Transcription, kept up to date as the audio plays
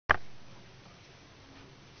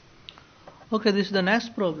Okay, this is the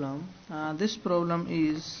next problem. This problem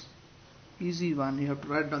is easy one. You have to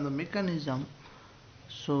write down the mechanism.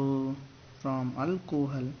 So from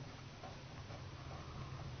alcohol.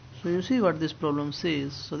 So you see what this problem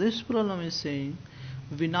says. So this problem is saying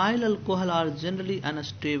vinyl alcohol are generally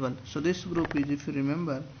unstable. So this group is, if you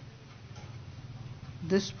remember,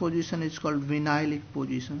 this position is called vinylic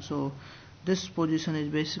position. So this position is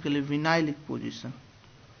basically vinylic position.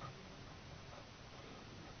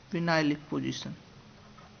 Vinylic position.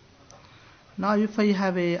 Now if I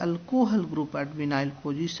have a alcohol group at vinyl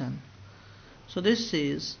position, so this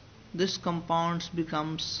says this compounds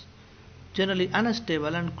becomes generally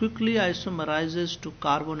unstable and quickly isomerizes to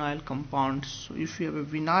carbonyl compounds. So if you have a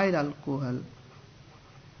vinyl alcohol,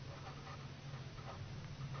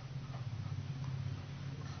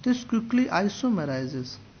 this quickly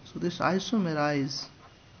isomerizes. So this isomerize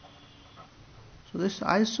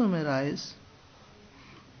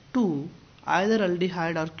to either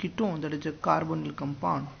aldehyde or ketone, that is a carbonyl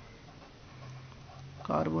compound.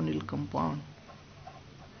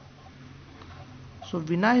 So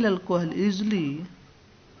vinyl alcohol easily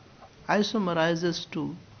isomerizes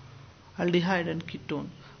to aldehyde and ketone.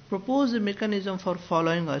 Propose a mechanism for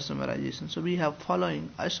following isomerization. So we have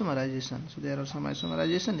following isomerization. So there are some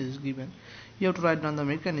isomerization is given. You have to write down the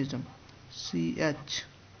mechanism. CH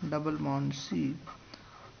double bond C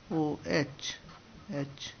OH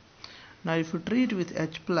H. Now if you treat with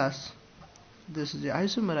H plus, this is the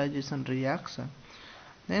isomerization reaction,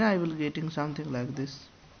 then I will getting something like this,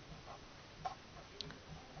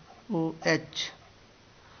 OH.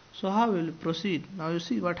 So how will we proceed? Now you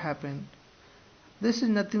see what happened. This is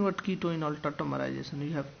nothing but keto enol tautomerization.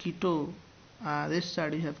 You have keto, this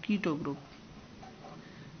side you have keto group,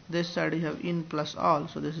 this side you have in plus all,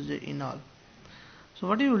 so this is the enol. So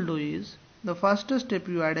what you will do is, the first step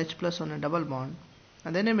you add H plus on a double bond,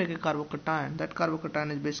 and then you make a carbocation. That carbocation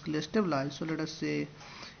is basically stabilized. So let us say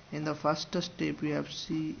in the first step we have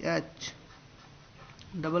CH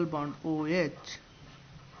double bond OH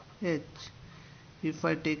H. If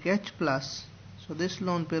I take H plus, so this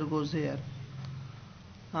lone pair goes here.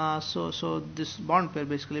 So this bond pair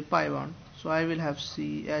basically pi bond. So I will have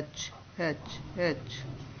CH H H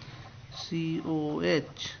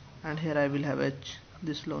COH, and here I will have H,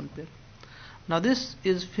 this lone pair. Now this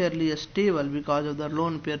is fairly stable because of the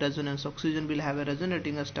lone pair resonance. Oxygen will have a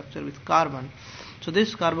resonating structure with carbon. So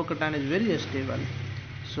this carbocation is very stable.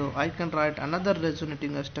 So I can write another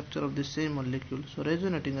resonating structure of the same molecule. So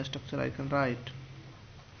resonating structure I can write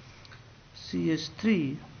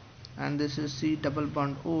CH3, and this is C double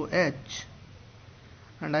bond OH,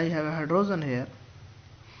 and I have a hydrogen here,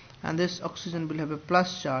 and this oxygen will have a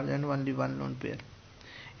plus charge and only one lone pair.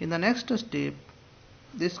 In the next step,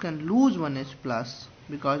 this can lose one H plus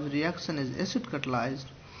because reaction is acid catalyzed.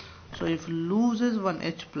 So if loses one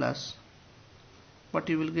H plus, what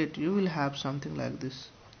you will get? You will have something like this.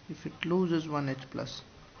 If it loses one H plus,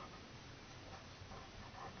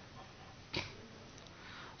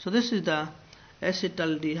 so this is the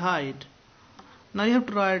acetaldehyde. Now you have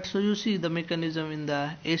to write. So you see the mechanism in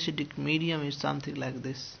the acidic medium is something like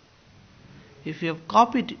this. If you have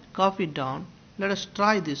copied down, let us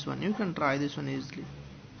try this one. You can try this one easily.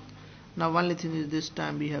 Now only thing is this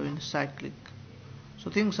time we have in cyclic. So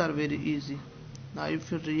things are very easy. Now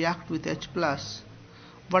if you react with H plus,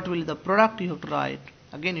 what will the product you have to write?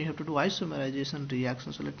 Again you have to do isomerization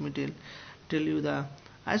reaction. So let me tell you the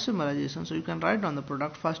isomerization. So you can write down the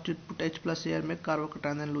product. First you put H plus here, make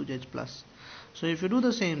carbocation, then lose H plus. So if you do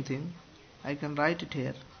the same thing, I can write it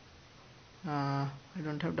here. I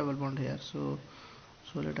don't have double bond here. So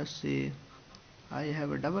let us say I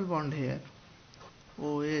have a double bond here,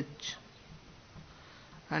 OH,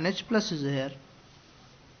 and H plus is here.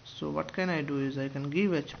 So what can I do is I can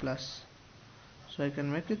give H plus. So I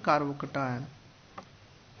can make a carbocation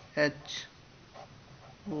H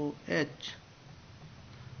OH.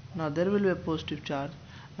 Now there will be a positive charge.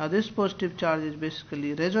 Now this positive charge is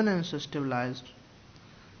basically resonance stabilized.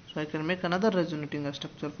 So I can make another resonating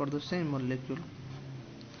structure for the same molecule.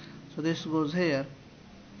 So this goes here.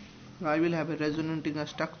 I will have a resonating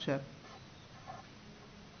structure,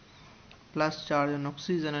 plus charge on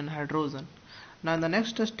oxygen and hydrogen. Now in the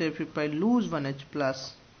next step, if I lose one H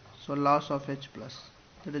plus, so loss of H plus,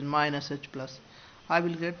 that is minus H plus, I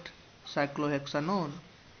will get cyclohexanone.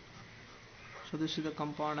 So this is the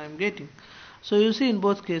compound I am getting. So you see in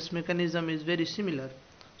both cases mechanism is very similar.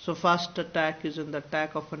 So first attack is on the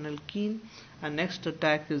attack of an alkene, and next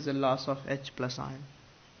attack is the loss of H plus ion.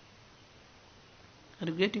 Are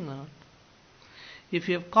you getting or not? If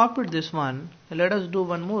you have copied this one, let us do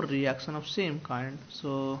one more reaction of same kind.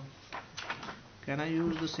 So can I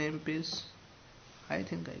use the same piece? I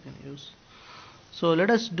think I can use. So let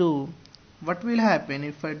us do what will happen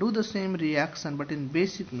if I do the same reaction but in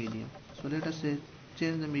basic medium. So let us say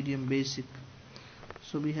change the medium basic.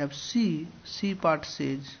 So we have C part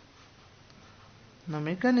says, the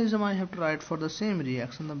mechanism I have to write for the same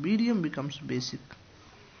reaction, the medium becomes basic,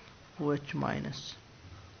 OH minus,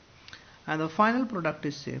 and the final product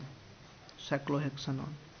is same, cyclohexanol.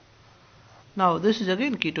 Now this is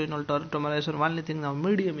again keto enol tautomerism. Only thing now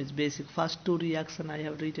medium is basic. First two reaction I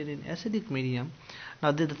have written in acidic medium.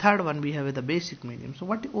 Now the third one we have with the basic medium. So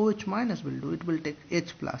what OH minus will do? It will take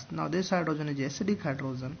H plus. Now this hydrogen is acidic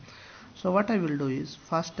hydrogen. So what I will do is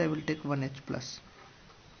first I will take one H plus,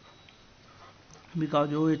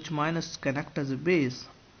 because OH minus can act as a base.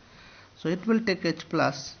 So it will take H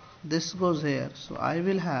plus. This goes here. So I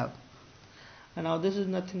will have, and now this is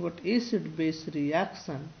nothing but acid base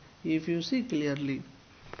reaction. If you see clearly,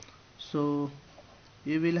 so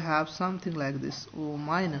you will have something like this, O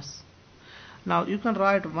minus. Now you can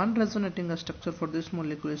write one resonating structure for this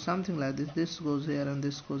molecule is something like this. This goes here and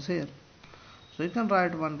this goes here. So you can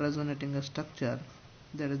write one resonating structure.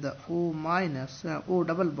 There is the O minus, O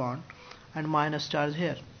double bond and minus charge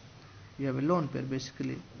here. You have a lone pair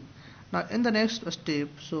basically. Now in the next step,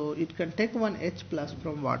 so it can take one H plus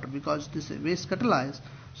from water because this is base catalyzed.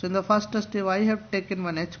 So in the first step I have taken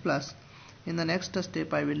one H plus. In the next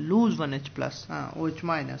step I will lose one H plus, OH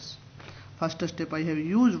minus. First step I have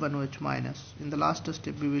used one OH minus. In the last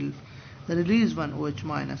step we will release one OH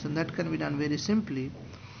minus, and that can be done very simply.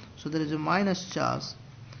 So there is a minus charge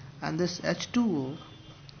and this H2O.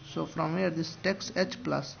 So from here this takes H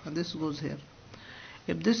plus and this goes here.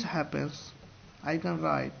 If this happens, I can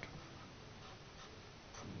write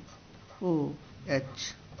OH,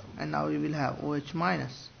 and now we will have OH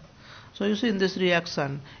minus. So you see in this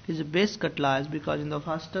reaction is a base catalyzed because in the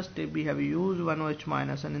first step we have used one OH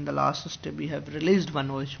minus and in the last step we have released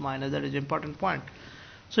one OH minus. That is an important point.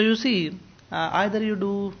 So you see either you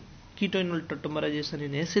do keto enol tautomerization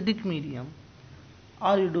in acidic medium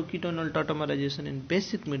or you do keto enol tautomerization in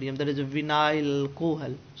basic medium, that is a vinyl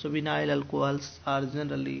alcohol. So vinyl alcohols are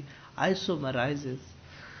generally isomerizes,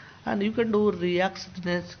 and you can do reactions in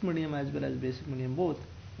acidic medium as well as basic medium both.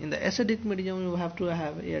 In the acidic medium you have to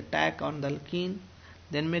have a attack on the alkene,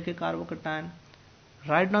 then make a carbocation,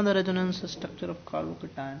 write down the resonance structure of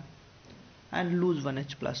carbocation and lose one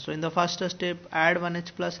H plus. So in the first step add one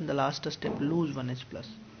H plus, in the last step lose one H plus.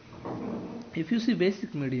 If you see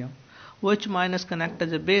basic medium, OH minus can act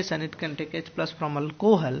as a base and it can take H plus from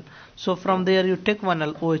alcohol. So from there you take one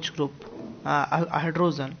OH group,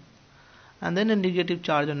 hydrogen, and then a negative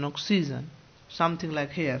charge on oxygen. Something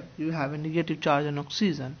like here you have a negative charge on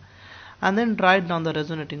oxygen, and then write down the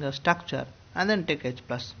resonating structure and then take H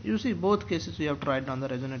plus. You see both cases you have to write down the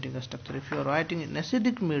resonating structure. If you are writing in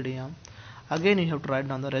acidic medium, again you have to write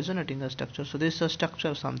down the resonating structure. So this is a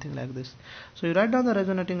structure something like this. So you write down the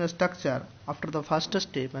resonating structure after the first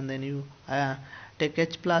step, and then you take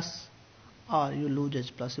H plus or you lose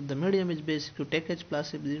H plus. If the medium is basic, you take H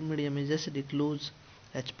plus. If the medium is acidic, lose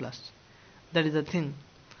H plus. That is the thing.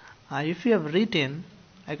 If you have written,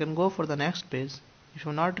 I can go for the next page. If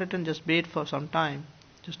you have not written, just wait for some time.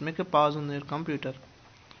 Just make a pause on your computer.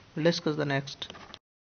 We'll discuss the next.